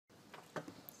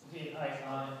Okay,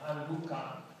 hi, I'm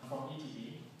Luca from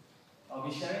ETB. I'll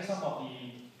be sharing some of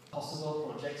the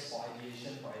possible projects for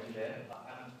ideation for eduLab.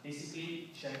 I'm basically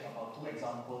sharing about two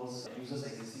examples that uses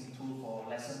existing tool for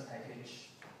lesson package.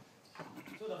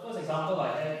 So the first example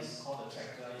I have is called the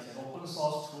Tracker. It's an open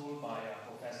source tool by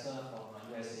a professor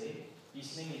from USA.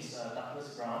 His name is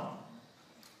Douglas Brown.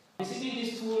 Basically,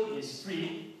 this tool is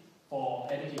free for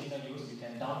educational use. You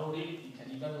can download it. You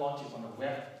can even launch it on the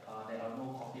web. There are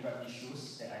no copyright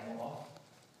issues that I know of.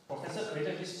 Professor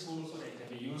created this tool so that it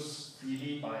can be used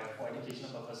freely for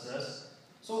educational purposes.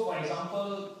 So, for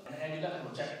example, an eduLab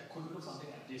project could look something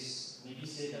like this. Maybe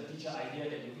say the teacher idea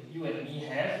that you and me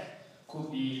have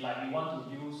could be like we want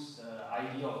to use the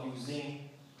idea of using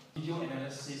video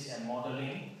analysis and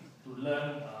modeling to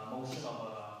learn motion of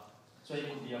a. So it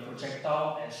could be a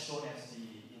projectile as shown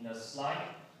in the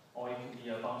slide, or it could be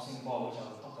a bouncing ball, which I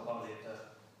will talk about later.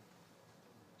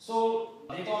 So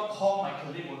later on, my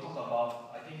colleague will talk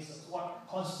about, I think, what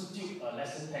constitutes a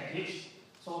lesson package.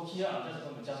 So here I'm just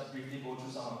going to briefly go through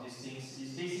some of these things.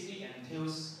 It basically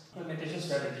entails implementation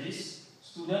strategies,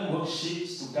 student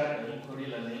worksheets to guide the inquiry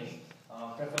learning,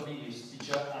 preferably with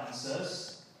teacher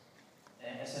answers,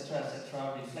 etc.,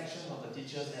 reflection of the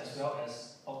teachers, as well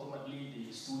as ultimately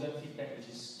the student feedback, which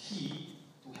is key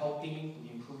to helping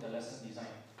to improve the lesson design.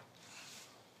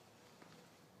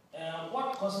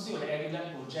 What constitutes an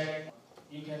eduLab project?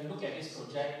 You can look at this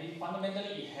project.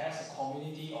 Fundamentally, it has a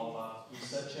community of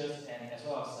researchers and as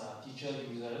well as teacher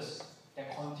users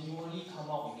that continually come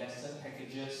out with lesson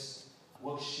packages,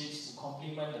 worksheets to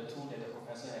complement the tool that the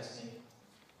professor has made.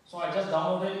 So I just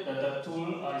downloaded the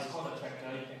tool. It's called the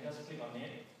Tracker. You can just click on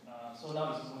it. So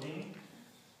now it's loading.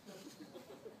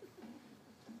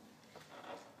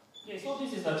 Okay, so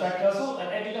this is the Tracker. So an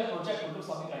eduLab project will look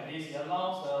something like this. It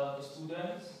allows the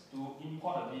students to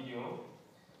import a video.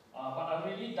 But I've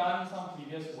already done some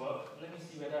previous work. Let me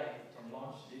see whether I can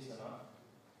launch this or not.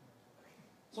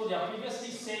 So there are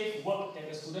previously saved work that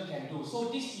the student can do. So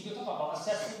this, if you talk about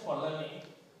assessing for learning,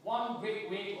 one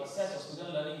great way to assess your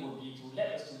student learning would be to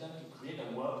let the student to create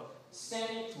a work,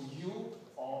 send it to you,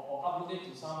 or upload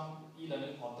it to some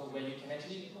e-learning portal where you can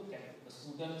actually look at the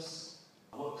student's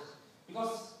work.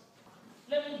 Because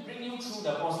let me bring you through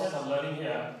the process of learning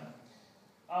here.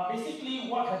 Basically,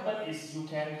 what happened is you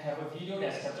can have a video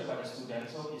that's captured by the student.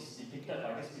 So it's depicted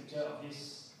by this picture of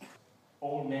this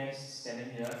old man standing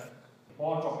here,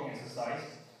 ball dropping exercise.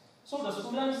 So the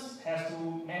students have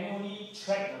to manually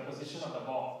track the position of the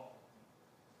ball.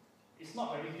 It's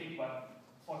not very big, but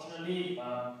fortunately,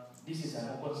 this is an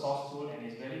open source tool and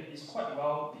it's quite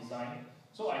well designed.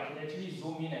 So I could actually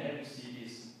zoom in and let you see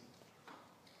this.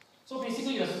 So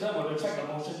basically, the student will track the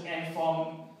motion, and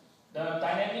from the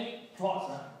dynamic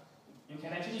plots, you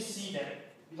can actually see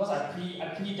that because I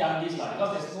pre-done this,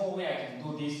 because there's no way I can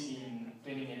do this in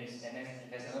 20 minutes, and then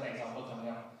there's another example coming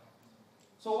up.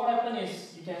 So what happened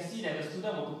is you can see that the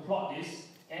student will plot this,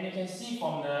 and you can see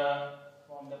from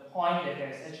the point that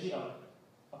there's actually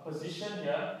a position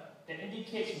here that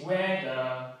indicates where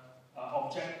the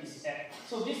object is at.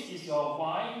 So this is your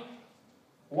y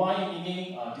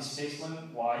meaning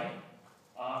displacement y.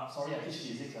 Sorry, I teach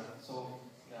physics, so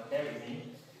bear with me.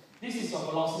 This is your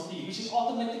velocity, which is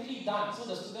automatically done, so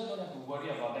the student don't have to worry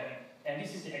about that. And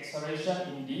this is the acceleration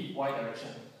in the y direction.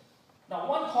 Now,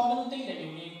 one common thing that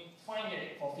you may find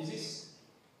that for physics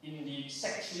in the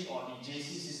Sec 3 or the JC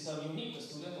system, you need the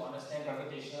student to understand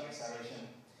gravitational acceleration.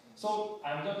 So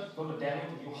I'm just going to demo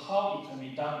to you how it can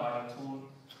be done by a tool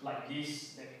like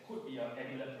this that could be an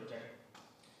eduLab project.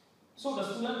 So the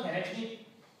student can actually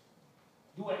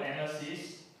do an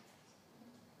analysis.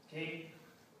 Okay.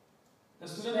 The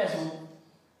student has to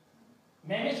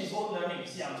manage his own learning.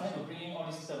 See, I'm trying to bring in all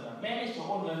these terms. Manage your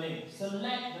own learning.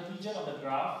 Select the region of the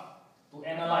graph to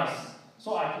analyze.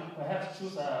 So I could perhaps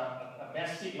choose a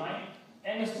best fit line.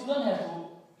 And the student has to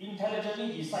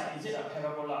intelligently decide, is it a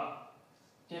parabola?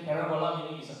 Okay, parabola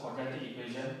meaning it's a quadratic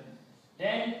equation.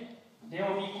 Then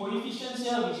there will be coefficients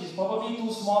here, which is probably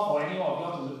too small for any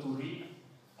of you to read.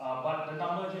 But the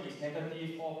number here is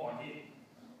negative 4.8.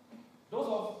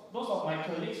 Those of my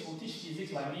colleagues who teach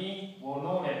physics like me will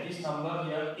know that this number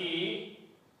here, A,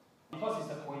 because it's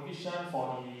the coefficient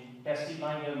for the best fit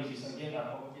line here, which is again,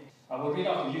 I will read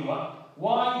out to you.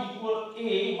 Y equal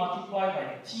A multiplied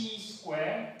by t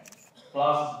squared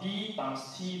plus B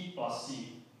times T plus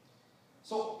C.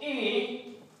 So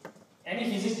A, any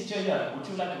physics teacher here, would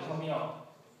you like to help me out?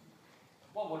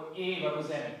 What would A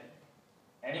represent?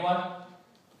 Anyone?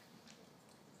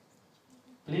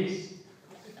 Please?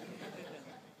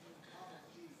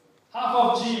 Half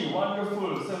of G,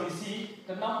 wonderful. So we see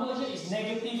the number here is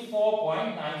negative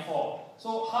 4.94.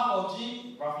 So half of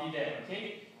G, roughly there,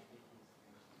 okay?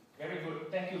 Very good,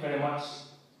 thank you very much.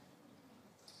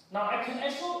 Now I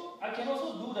can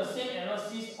also do the same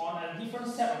analysis on a different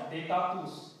set of data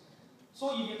tools.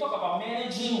 So if you talk about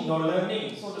managing your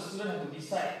learning, so the student has to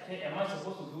decide, okay, am I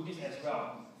supposed to do this as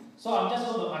well? So I'm just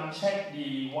going to uncheck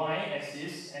the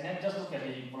y-axis and then just look at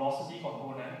the velocity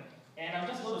component. And I'm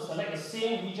just going to select the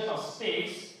same region of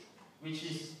space which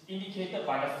is indicated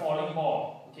by the falling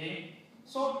ball, okay?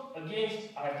 So again,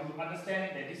 I have to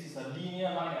understand that this is a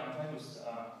linear line that I'm trying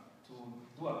to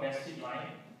do a best fit line.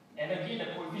 And again, the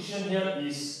coefficient here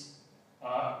is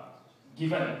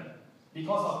given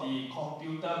because of the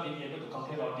computer being able to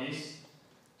calculate all this.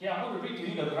 Okay, I'm going to read to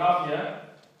you the graph here.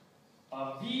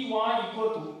 Vy equal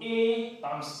to A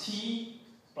times T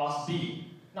plus B.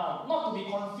 Now, not to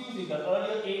be confused with the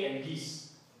earlier A and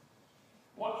B's.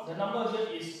 What the number here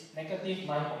is negative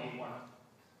 9.81.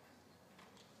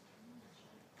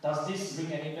 Does this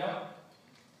ring any bell?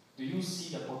 Do you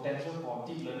see the potential for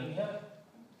deep learning here?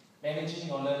 Managing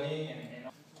your learning and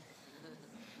all.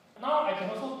 Now I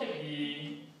can also take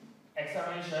the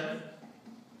acceleration.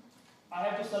 I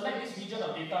have to select this region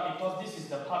of data because this is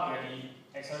the part where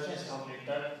the acceleration is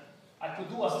calculated. I could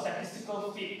do a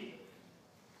statistical fit.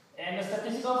 And the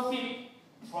statistical fit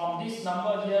from this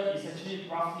number here is actually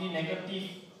roughly negative.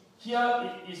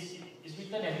 Here it is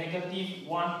written as negative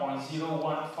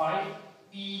 1.015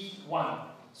 E1.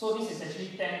 So this is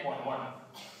actually 10.1.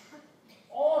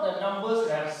 All the numbers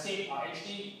that I've said are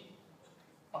actually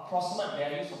approximate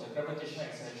values of the gravitational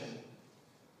acceleration.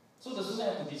 So the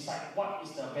student has to decide what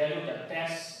is the value that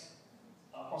best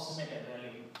approximate that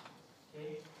value.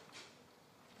 Okay?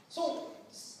 So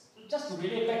just to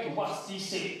relate back to what Steve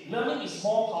said, learning is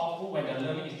more powerful when the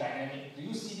learning is dynamic. Do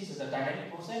you see this as a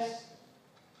dynamic process?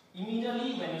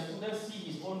 Immediately when the student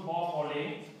sees his own ball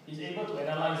falling, he's able to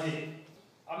analyze it.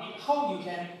 I mean, how you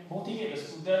can motivate the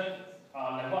student,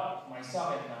 like what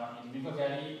myself and in River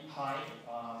Valley High,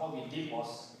 what we did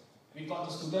was, we got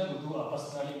the student to do a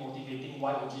personally motivating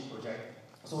YOG project.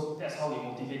 So that's how we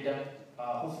motivate them,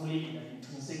 hopefully in an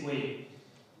intrinsic way.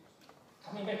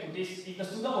 Coming back to this, if the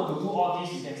student were to do all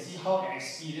this, you can see how the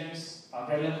experience are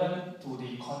relevant to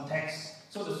the context,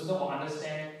 so the student will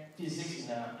understand physics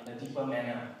in a deeper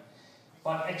manner.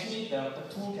 But actually, the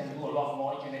tool can do a lot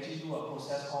more. It can actually do a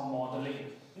process called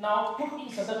modeling. Now, put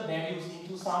in certain values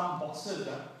into some boxes,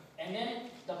 and then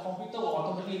the computer will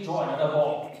automatically draw another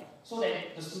ball, so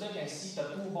that the student can see the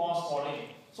two balls falling.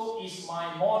 So is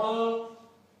my model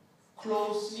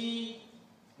closely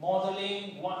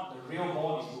modeling what the real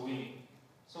ball is doing?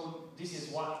 So this is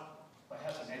what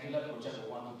perhaps an eduLab project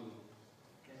will want to do.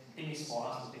 Things for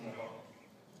us to think about.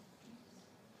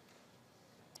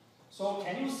 So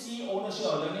can you see ownership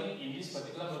of learning in this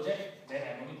particular project? Then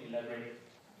I'm going to elaborate.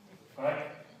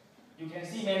 Correct? You can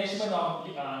see management of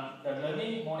the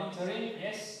learning, monitoring,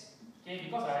 yes. Okay,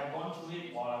 because I have gone through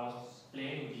it while I was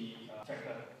playing with the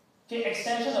tracker. Okay,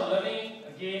 extension of learning,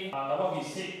 again, like what we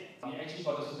said, we actually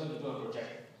got the student to do a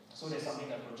project. So they submit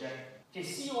a project. Okay,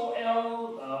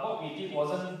 COL, what we did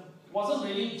wasn't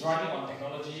really driving on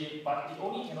technology, but the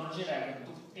only technology that I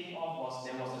could think of was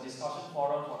there was a discussion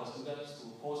forum for the students to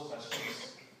pose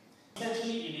questions.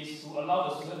 Essentially, it is to allow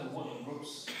the students to work in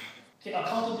groups. Okay,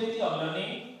 accountability of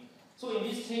learning. So in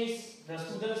this case, the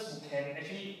students who can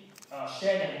actually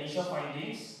share their initial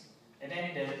findings, and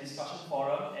then there's a discussion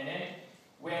forum, and then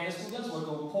when the students were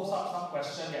to post up some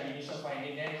question, their initial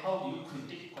finding, then how do you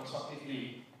critique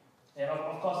constructively? And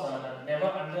of course, never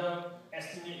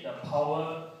underestimate the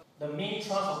power. The main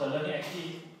thrust of the learning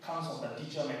actually comes from the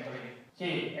teacher mentoring.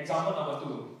 Okay, example number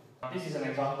 2. This is an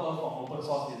example from open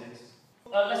source physics.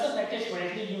 A lesson package will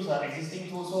actually use an existing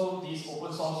tool, so this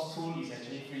open source tool is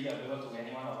actually free, available to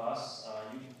any one of us.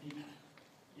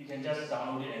 You can just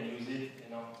download it and use it,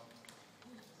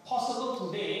 Possible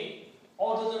today,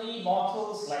 ordinary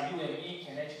mortals like you and me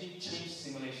can actually change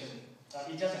simulation.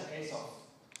 It's just a case of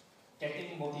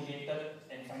getting motivated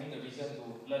and finding the reason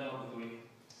to learn how to do it.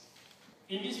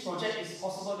 In this project, it's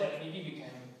possible that maybe we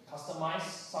can customize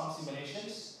some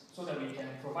simulations so that we can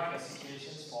provide the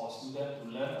situations for a student to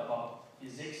learn about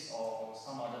physics or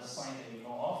some other science that you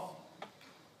know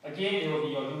of. Again, there will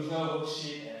be your usual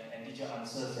worksheet and teacher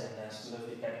answers and student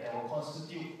feedback that will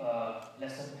constitute a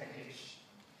lesson package.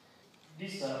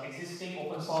 This existing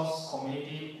open source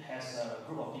community has a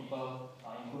group of people,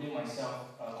 including myself,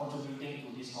 contributing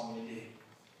to this community.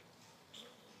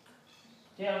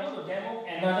 Okay, I'm going to demo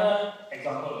another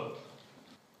example.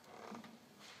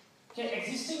 Okay,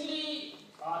 existingly,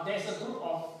 there's a group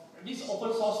of these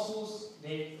open source tools.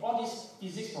 All these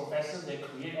physics professors, they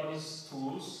create all these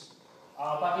tools,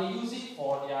 but they use it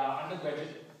for their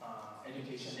undergraduate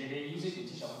education. They use it to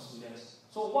teach our own students.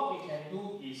 So what we can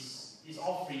do is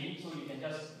all free, so you can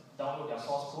just download their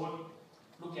source code,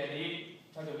 look at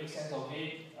it, try to make sense of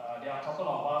it. There are a couple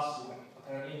of us who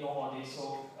apparently know all this,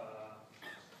 so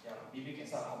yeah, maybe we can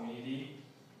start a community.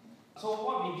 So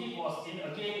what we did was, in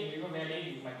River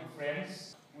Valley with my two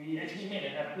friends, we actually made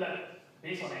an applet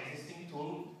based on an existing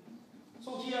tool.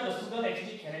 So here the student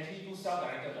actually can do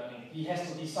self-directed learning. He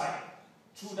has to decide.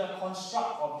 Through the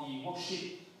construct of the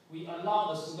worksheet, we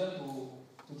allow the student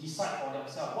to decide for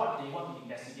themselves what they want to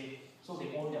investigate, so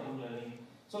they own their own learning.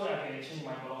 So I can change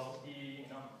my velocity,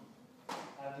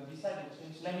 I have to decide to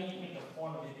change, let me make the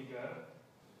font a bit bigger.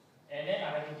 And then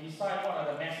I have to decide what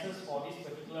are the methods for this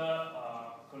particular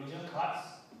collision cards.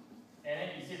 And then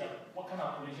is it what kind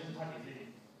of collision card is it?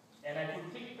 And I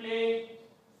could click play,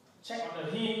 check on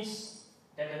the hints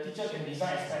that the teacher can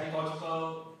design as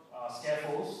pedagogical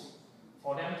scaffolds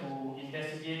for them to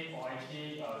investigate or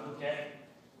actually look at.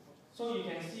 So you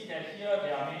can see that here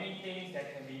there are many things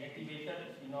that can be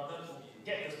activated in order to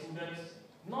get the students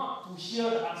not to hear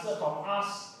the answer from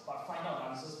us, but find out the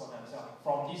answers for themselves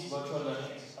from this virtual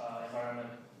learning environment.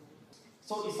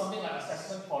 So it's something like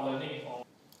assessment for learning.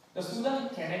 The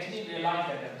student can actually realize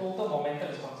that the total momentum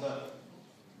is conserved.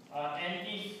 And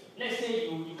if, let's say,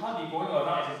 you can't be going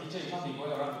around as a teacher, you can't be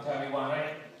going around to tell everyone,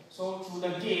 right? So through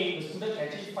the game, the student can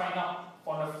actually find out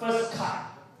from the first card.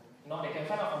 They can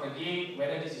find out from the game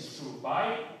whether this is true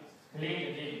by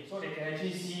playing the game. So they can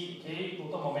actually see, okay,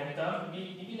 total momentum.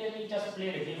 Maybe let me just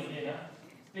play the game again.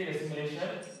 Play the simulation.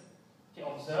 Okay,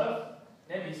 observe.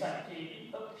 Then decide, okay,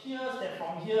 it appears that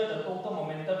from here the total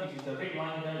momentum, which is the red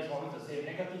line here, is always the same,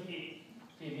 -8. Okay,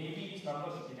 maybe this number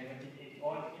should be -8.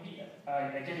 Or maybe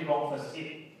I get it wrong first,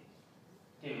 8.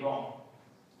 Okay, wrong.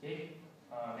 Okay,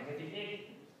 -8.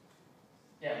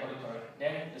 Yeah, got it correct.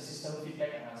 Then the system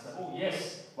feedback and answer. Oh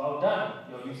yes, well done.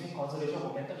 You're using conservation of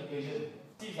momentum equation.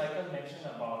 Steve Zykel mentioned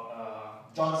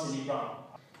about John Seeley Brown.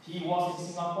 He was in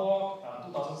Singapore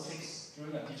 2006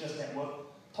 during a teachers network,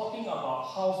 talking about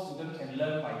how students can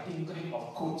learn by tinkering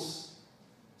of codes.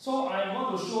 So I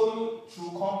want to show you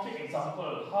through concrete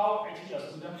example how actually a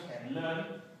student can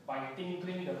learn by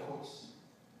tinkering the codes.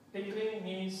 Tinkering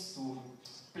means to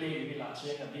play with it,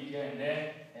 change a bit here and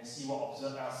there, and see what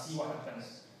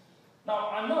happens. Now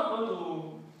I'm not going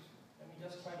to. Let me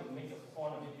just try to make the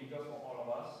font a bit bigger for all of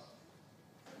us.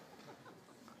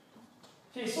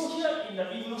 Okay, so here in the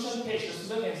evolution page, the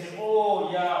student can say,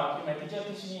 oh yeah, okay, my teacher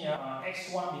teach me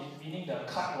x1 meaning the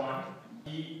cut one.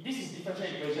 This is differential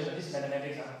equation, this is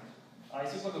mathematics.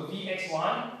 It's equal to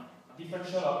vx1,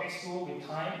 differential of x2 with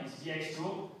time is vx2.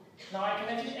 Now I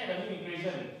can actually add a new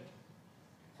equation.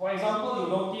 For example, you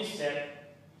notice that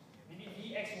maybe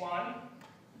vx1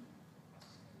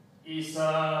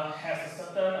 has a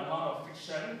certain amount of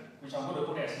friction, which I'm going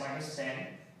to put as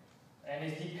 -10, and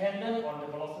is dependent on the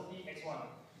velocity x1.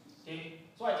 Okay,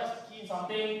 so I just key in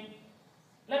something.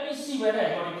 Let me see whether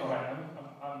I got it correct.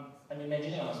 I'm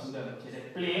imagining I'm a student. Okay,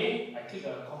 then play. I click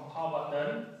the compile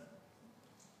button.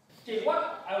 Okay,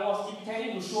 what I was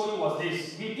intending to show you was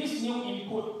this. With this new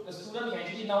input, the student can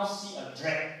actually now see a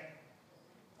drag.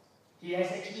 He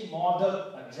has actually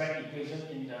modeled a drag equation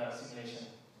in the simulation.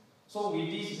 So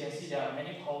with this, you can see there are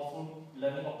many powerful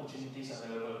learning opportunities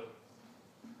available,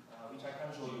 which I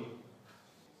can't show you.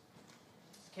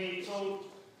 Okay, so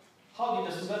how did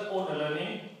the student own the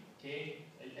learning? Okay,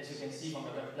 as you can see from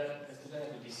the replet, the student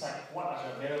has to decide what are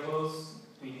the variables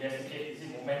to investigate. Is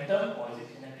it momentum or is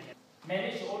it kinetic?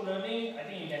 Manage your own learning. I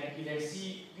think you can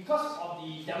see, because of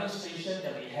the demonstration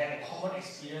that we had, a common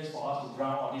experience for us to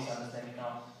ground all this understanding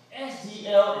now.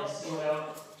 SDL and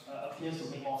COL appears to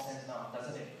make more sense now,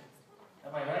 doesn't it?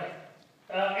 Am I right?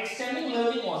 Extending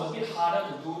learning was a bit harder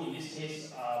to do in this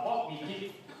case. What we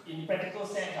did in practical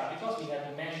sense, because we had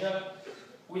to measure,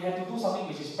 we had to do something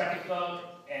which is practical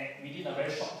and within a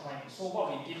very short time. So what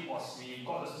we did was we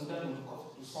got the student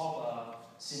to solve a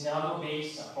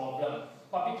scenario-based problem.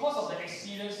 But because of the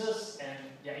experiences and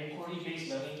their inquiry-based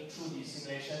learning through the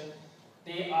simulation,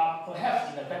 they are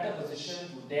perhaps in a better position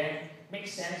to then make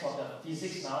sense of the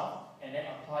physics now and then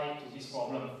apply it to this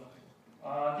problem.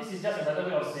 This is just another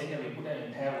way of saying that we put them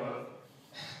in pair work.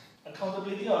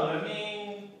 Accountability of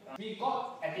learning. We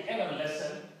got, at the end of the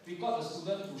lesson, we got the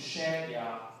student to share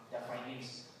their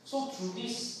findings. So through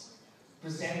this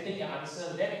presenting your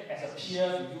answer, then as a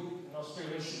peer, do you straight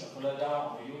away shoot a folder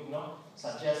down, or do you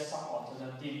suggest some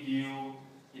alternative view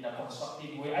in a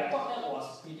constructive way? I thought that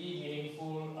was pretty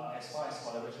meaningful as far as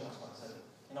collaboration was concerned.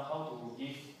 How to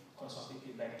give constructive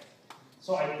feedback.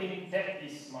 So I think that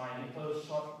is my little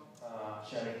short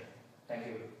sharing. Thank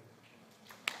you.